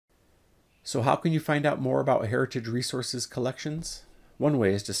So how can you find out more about Heritage Resources collections? One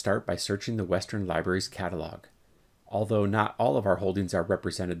way is to start by searching the Western Library's catalog. Although not all of our holdings are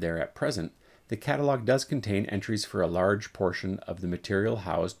represented there at present, the catalog does contain entries for a large portion of the material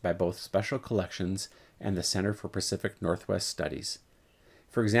housed by both Special Collections and the Center for Pacific Northwest Studies.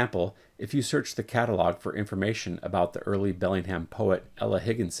 For example, if you search the catalog for information about the early Bellingham poet Ella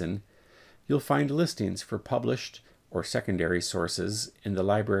Higginson, you'll find listings for published or secondary sources in the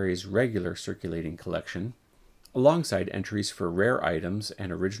library's regular circulating collection, alongside entries for rare items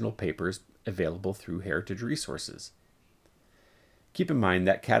and original papers available through Heritage Resources. Keep in mind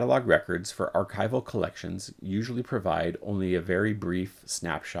that catalog records for archival collections usually provide only a very brief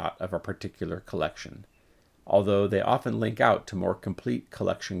snapshot of a particular collection, although they often link out to more complete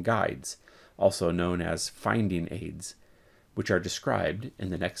collection guides, also known as finding aids, which are described in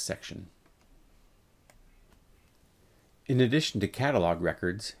the next section. In addition to catalog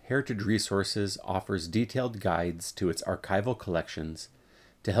records, Heritage Resources offers detailed guides to its archival collections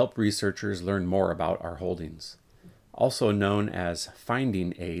to help researchers learn more about our holdings. Also known as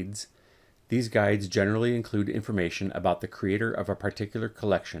finding aids, these guides generally include information about the creator of a particular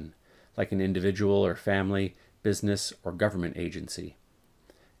collection, like an individual or family, business, or government agency,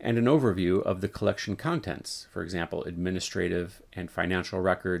 and an overview of the collection contents, for example, administrative and financial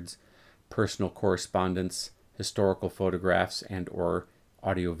records, personal correspondence, historical photographs, and/or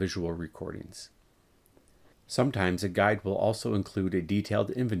audiovisual recordings. Sometimes a guide will also include a detailed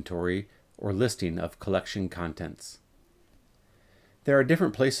inventory or listing of collection contents. There are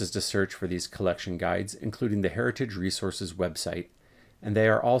different places to search for these collection guides, including the Heritage Resources website, and they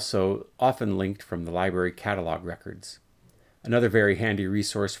are also often linked from the library catalog records. Another very handy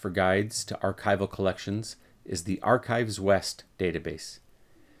resource for guides to archival collections is the Archives West database.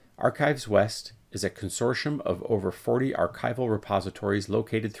 Archives West is a consortium of over 40 archival repositories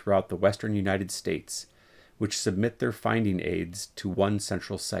located throughout the western United States, which submit their finding aids to one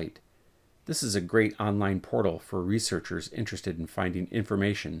central site. This is a great online portal for researchers interested in finding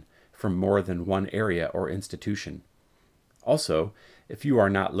information from more than one area or institution. Also, if you are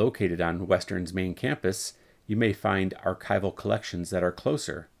not located on Western's main campus, you may find archival collections that are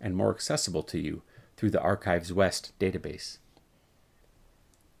closer and more accessible to you through the Archives West database.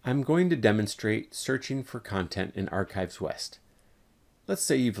 I'm going to demonstrate searching for content in Archives West. Let's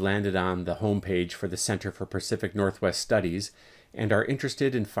say you've landed on the homepage for the Center for Pacific Northwest Studies and are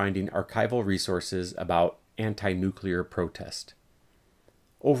interested in finding archival resources about anti-nuclear protest.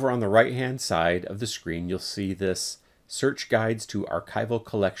 Over on the right-hand side of the screen, you'll see this Search Guides to Archival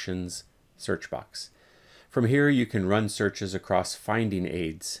Collections search box. From here, you can run searches across finding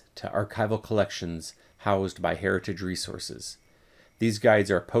aids to archival collections housed by Heritage Resources. These guides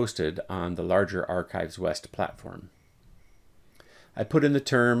are posted on the larger Archives West platform. I put in the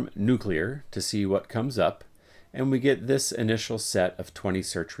term nuclear to see what comes up, and we get this initial set of 20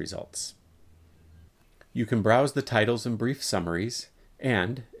 search results. You can browse the titles and brief summaries,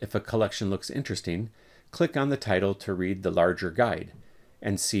 and, if a collection looks interesting, click on the title to read the larger guide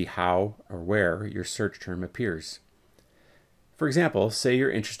and see how or where your search term appears. For example, say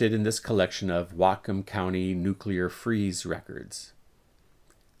you're interested in this collection of Whatcom County nuclear freeze records.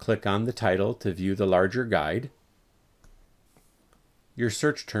 Click on the title to view the larger guide. Your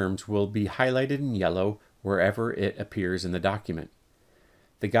search terms will be highlighted in yellow wherever it appears in the document.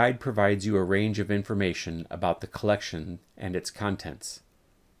 The guide provides you a range of information about the collection and its contents.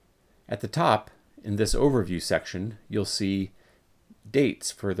 At the top, in this overview section, you'll see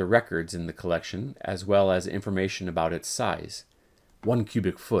dates for the records in the collection, as well as information about its size. 1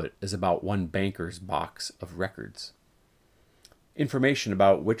 cubic foot is about one banker's box of records. Information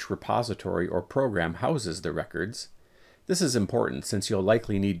about which repository or program houses the records. This is important since you'll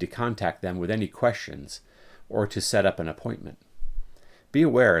likely need to contact them with any questions or to set up an appointment. Be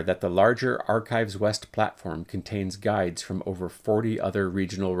aware that the larger Archives West platform contains guides from over 40 other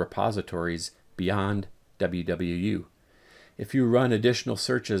regional repositories beyond WWU. If you run additional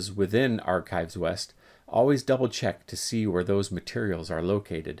searches within Archives West, always double-check to see where those materials are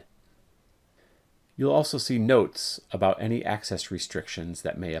located. You'll also see notes about any access restrictions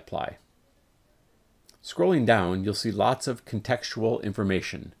that may apply. Scrolling down, you'll see lots of contextual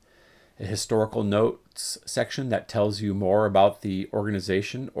information. A historical notes section that tells you more about the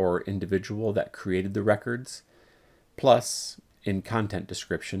organization or individual that created the records, plus, in content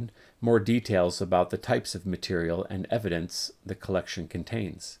description, more details about the types of material and evidence the collection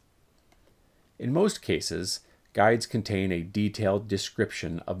contains. In most cases, guides contain a detailed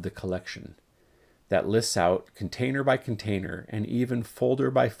description of the collection that lists out container by container and even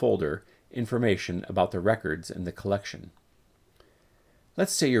folder by folder information about the records in the collection.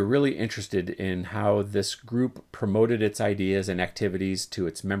 Let's say you're really interested in how this group promoted its ideas and activities to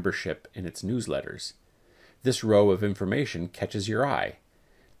its membership in its newsletters. This row of information catches your eye: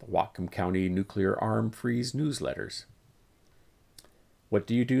 the Whatcom County Nuclear Arm Freeze newsletters. What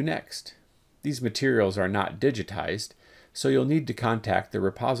do you do next? These materials are not digitized, so you'll need to contact the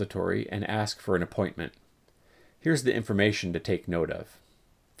repository and ask for an appointment. Here's the information to take note of.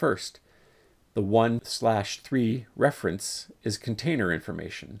 First, the 1/3 reference is container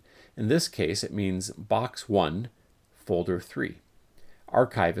information. In this case, it means Box 1, Folder 3.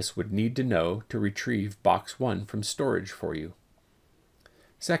 Archivists would need to know to retrieve Box 1 from storage for you.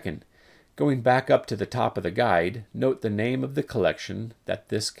 Second, going back up to the top of the guide, note the name of the collection that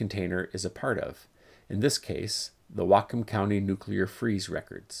this container is a part of. In this case, the Whatcom County Nuclear Freeze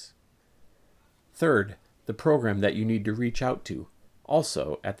records. Third, the program that you need to reach out to,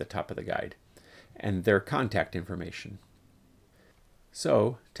 also at the top of the guide, and their contact information.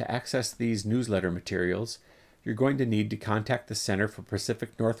 So, to access these newsletter materials, you're going to need to contact the Center for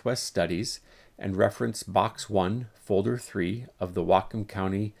Pacific Northwest Studies and reference Box 1, Folder 3 of the Whatcom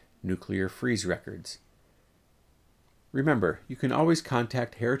County Nuclear Freeze records. Remember, you can always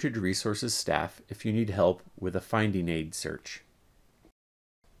contact Heritage Resources staff if you need help with a finding aid search.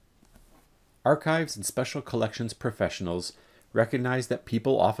 Archives and special collections professionals recognize that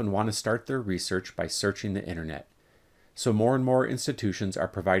people often want to start their research by searching the internet, so more and more institutions are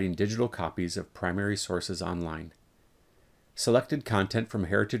providing digital copies of primary sources online. Selected content from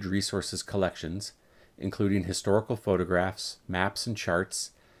Heritage Resources collections, including historical photographs, maps and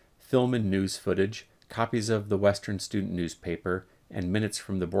charts, film and news footage, copies of the Western Student Newspaper, and minutes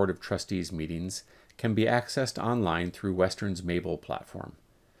from the Board of Trustees meetings, can be accessed online through Western's Mabel platform.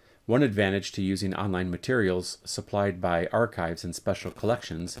 One advantage to using online materials supplied by archives and special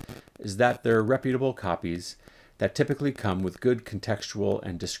collections is that they're reputable copies that typically come with good contextual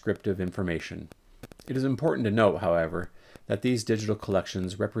and descriptive information. It is important to note, however, that these digital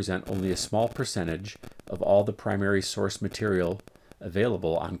collections represent only a small percentage of all the primary source material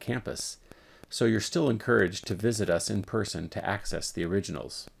available on campus, so you're still encouraged to visit us in person to access the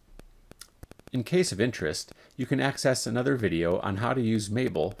originals. In case of interest, you can access another video on how to use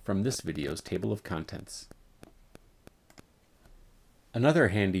Mabel from this video's table of contents. Another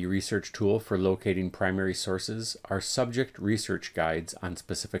handy research tool for locating primary sources are subject research guides on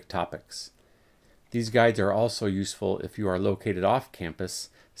specific topics. These guides are also useful if you are located off campus,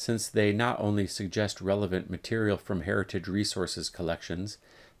 since they not only suggest relevant material from Heritage Resources collections,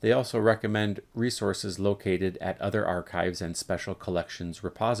 they also recommend resources located at other archives and special collections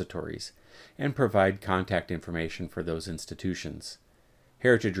repositories, and provide contact information for those institutions.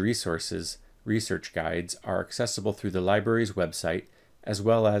 Heritage Resources research guides are accessible through the library's website, as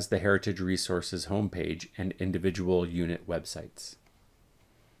well as the Heritage Resources homepage and individual unit websites.